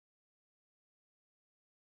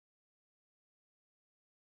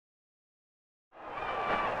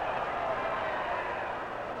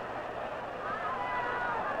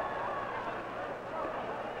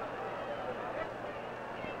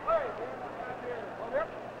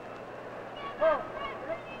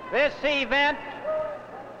this event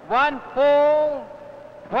one full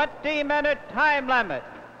 20-minute time limit.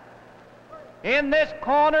 In this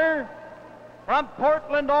corner, from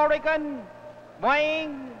Portland, Oregon,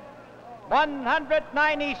 weighing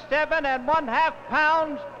 197 1/2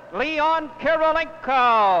 pounds, Leon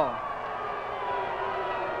Kirilenko.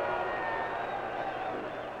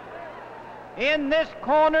 In this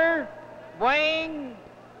corner, weighing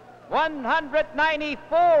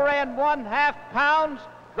 194 1/2 pounds,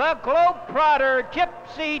 the Globetrotter,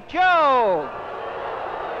 Gypsy Joe.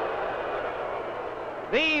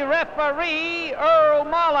 The referee, Earl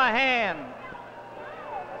Mollahan.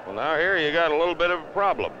 Well, now here you got a little bit of a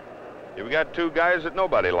problem. You've got two guys that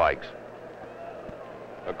nobody likes.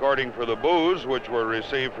 According for the boos, which were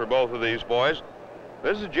received for both of these boys,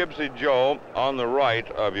 this is Gypsy Joe on the right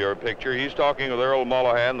of your picture. He's talking with Earl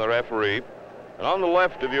Mollahan, the referee. And on the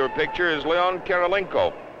left of your picture is Leon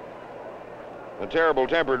Kirilenko, the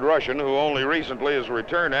terrible-tempered Russian who only recently has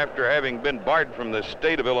returned after having been barred from the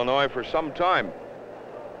state of Illinois for some time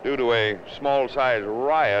due to a small-size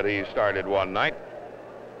riot he started one night.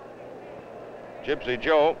 Gypsy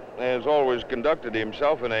Joe has always conducted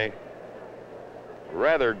himself in a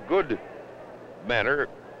rather good manner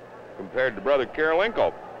compared to brother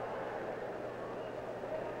Kirilenko.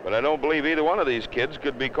 But I don't believe either one of these kids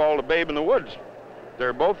could be called a babe in the woods.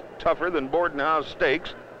 They're both tougher than boarding house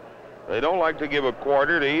steaks. They don't like to give a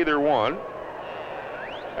quarter to either one,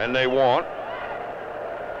 and they won't.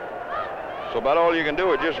 So about all you can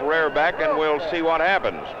do is just rear back and we'll see what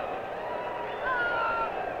happens.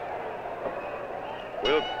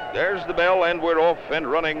 Well, there's the bell, and we're off and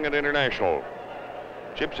running at International.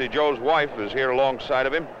 Gypsy Joe's wife is here alongside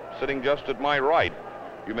of him, sitting just at my right.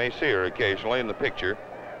 You may see her occasionally in the picture.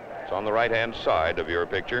 It's on the right-hand side of your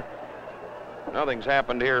picture. Nothing's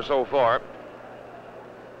happened here so far.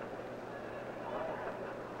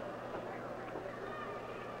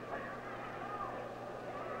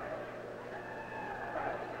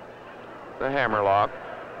 The hammerlock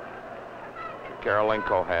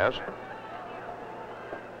Kirilenko has.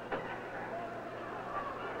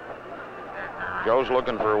 Joe's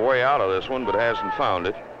looking for a way out of this one, but hasn't found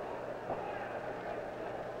it.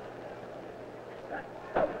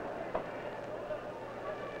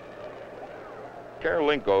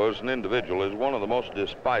 Kirilenko as an individual is one of the most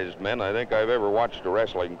despised men I think I've ever watched a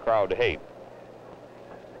wrestling crowd hate.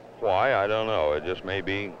 Why, I don't know. It just may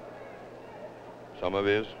be some of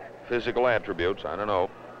his physical attributes, I don't know.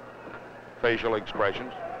 Facial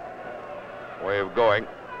expressions, way of going.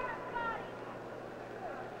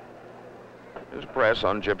 His press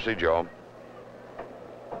on Gypsy Joe.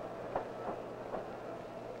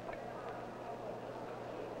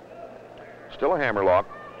 Still a hammerlock.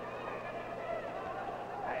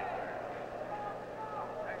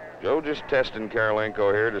 Joe just testing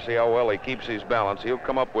Kirilenko here to see how well he keeps his balance. He'll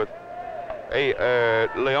come up with a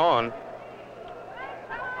Leon.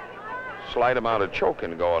 Slight amount of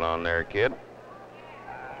choking going on there, kid.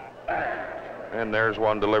 And there's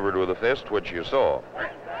one delivered with a fist, which you saw.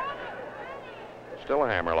 Still a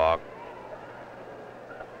hammerlock.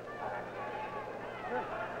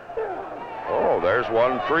 Oh, there's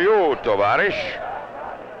one for you, Tovarish.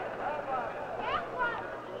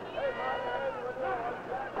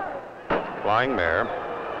 Flying mare.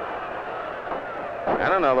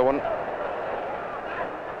 And another one.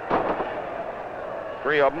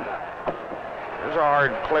 Three of them. There's a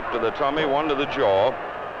hard clip to the tummy, one to the jaw.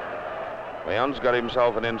 Leon's got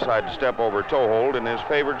himself an inside step over toe hold in his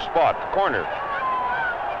favorite spot, the corner.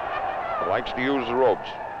 He likes to use the ropes.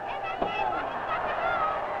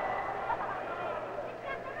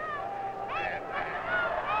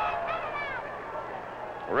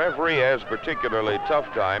 The referee has a particularly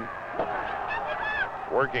tough time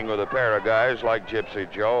working with a pair of guys like Gypsy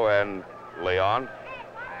Joe and Leon,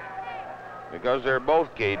 because they're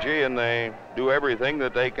both cagey and they do everything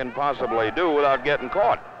that they can possibly do without getting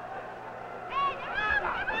caught.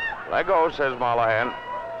 Let go, says Mollahan.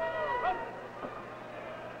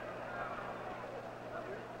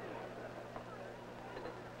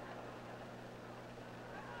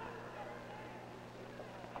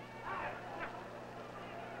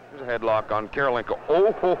 There's a headlock on Kirilenko.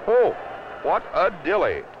 Oh, ho, ho. What a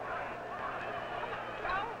dilly.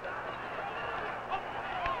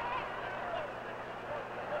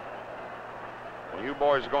 Well, you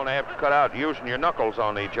boys are going to have to cut out using your knuckles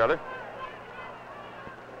on each other.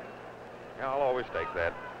 Yeah, I'll always take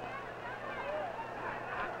that.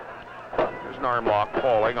 There's an arm lock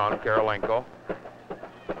falling on Kirilenko.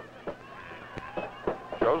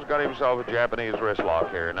 Joe's got himself a Japanese wrist lock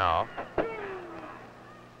here now.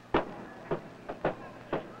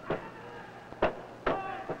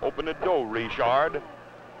 Open the door, Richard.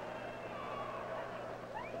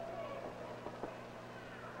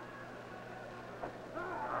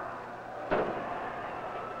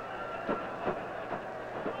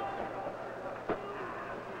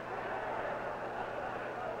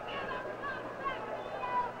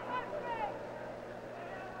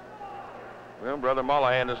 Well, Brother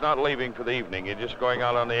Mullahan is not leaving for the evening. He's just going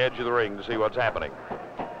out on the edge of the ring to see what's happening.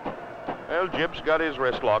 Well, Gyp's got his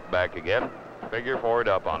wrist lock back again. Figure forward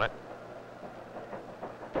up on it.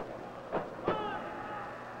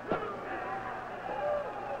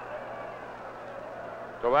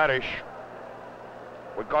 Tovarish.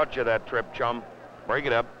 We caught you that trip, chum. Break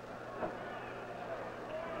it up.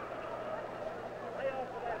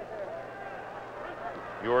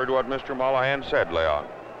 You heard what Mr. Mullahan said, Leon.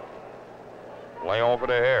 Lay off of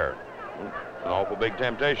the hair. An awful big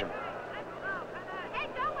temptation.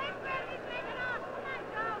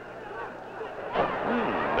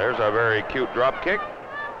 There's a very cute drop kick.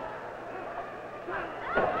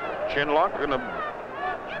 Chin lock and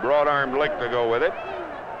a broad-armed lick to go with it.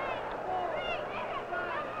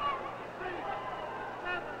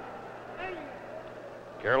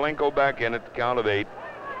 Kirilenko back in at the count of 8.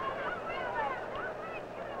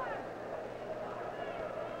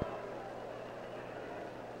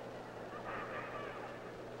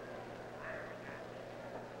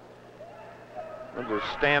 The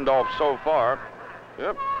standoff so far.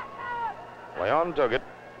 Yep. Leon took it.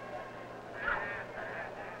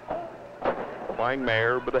 Flying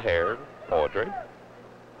mare with a hair. Poetry.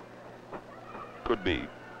 Could be.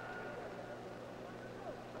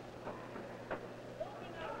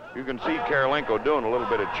 You can see Kirilenko doing a little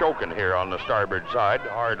bit of choking here on the starboard side.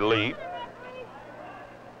 Hard lead.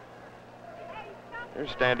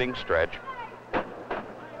 Here's standing stretch.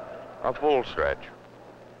 A full stretch.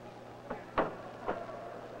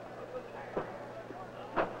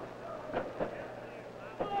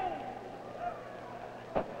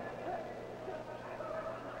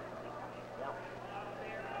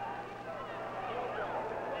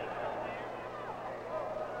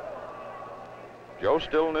 Joe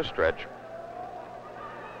still in a stretch.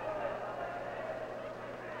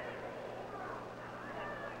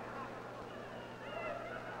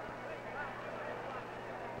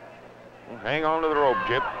 Hang on to the rope,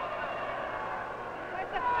 Gyp.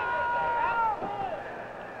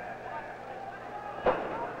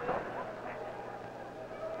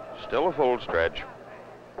 Still a full stretch.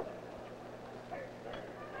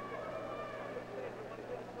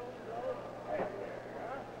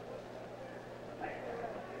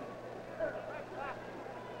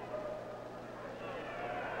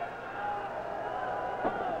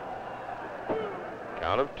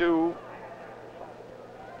 Count of 2.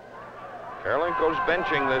 Kirilenko's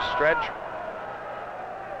benching this stretch.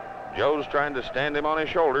 Joe's trying to stand him on his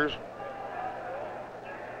shoulders.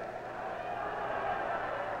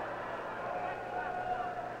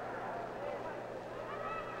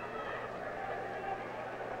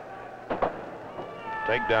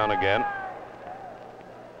 Take down again.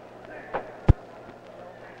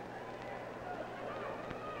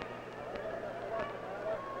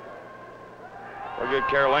 Look at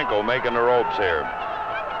Kirilenko making the ropes here.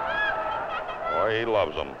 Boy, he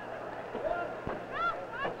loves them.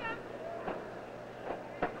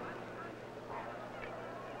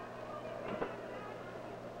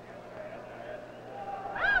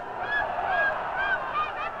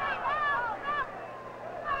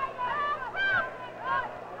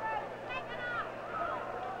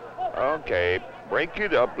 Okay, break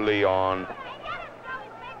it up, Leon.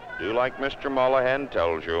 Do like Mr. Mullahan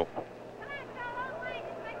tells you.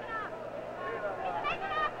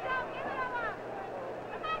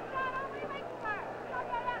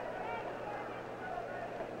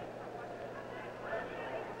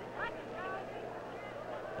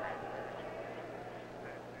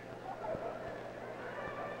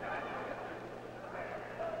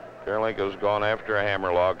 Kirilenko's gone after a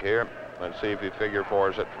hammerlock here. Let's see if he figure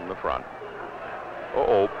fours it from the front.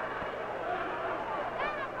 Uh-oh.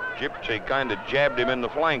 Gypsy kind of jabbed him in the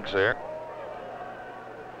flanks there.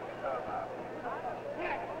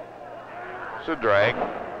 It's a drag.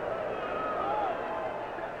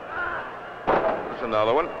 There's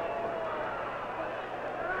another one.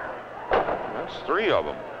 That's 3 of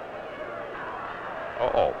them.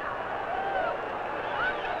 Uh-oh.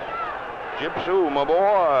 Gypsy, my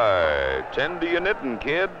boy, tend to your knitting,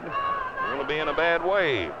 kid. You're gonna be in a bad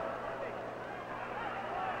way.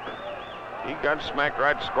 He got smacked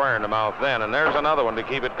right square in the mouth then, and there's another one to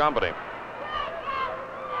keep it company.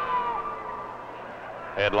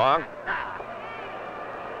 Headlock.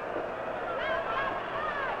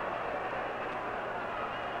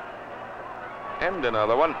 And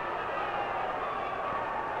another one.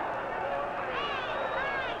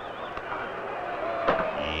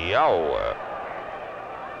 Yow.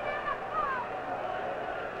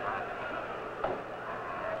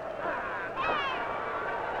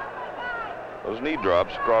 Those knee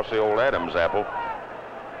drops across the old Adam's apple.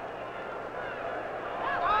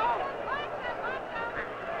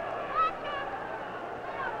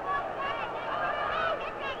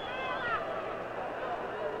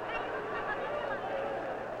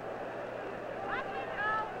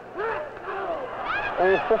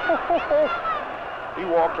 He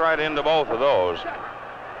walked right into both of those.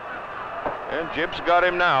 And Gyp's got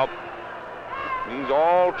him now. He's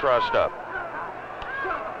all trussed up.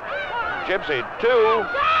 Gypsy, 2,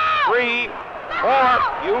 3, 4.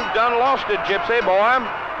 You've done lost it, Gypsy, boy.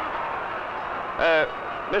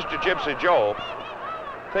 Mr. Gypsy Joe,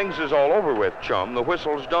 things is all over with, chum. The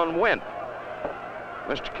whistle's done went.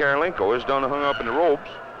 Mr. Kirilenko is done hung up in the ropes.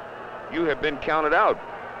 You have been counted out.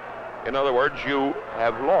 In other words, you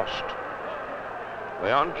have lost.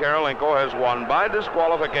 Leon Kirilenko has won by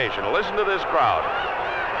disqualification. Listen to this crowd.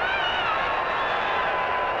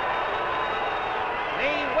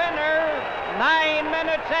 The winner, 9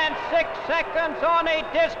 minutes and 6 seconds on a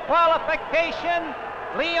disqualification,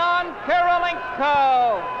 Leon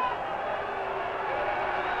Kirilenko.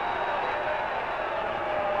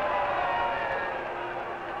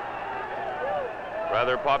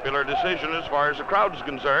 Rather popular decision as far as the crowd is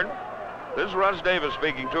concerned. This is Russ Davis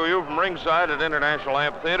speaking to you from ringside at International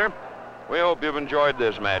Amphitheatre. We hope you've enjoyed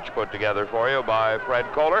this match put together for you by Fred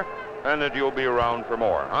Kohler and that you'll be around for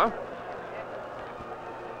more, huh?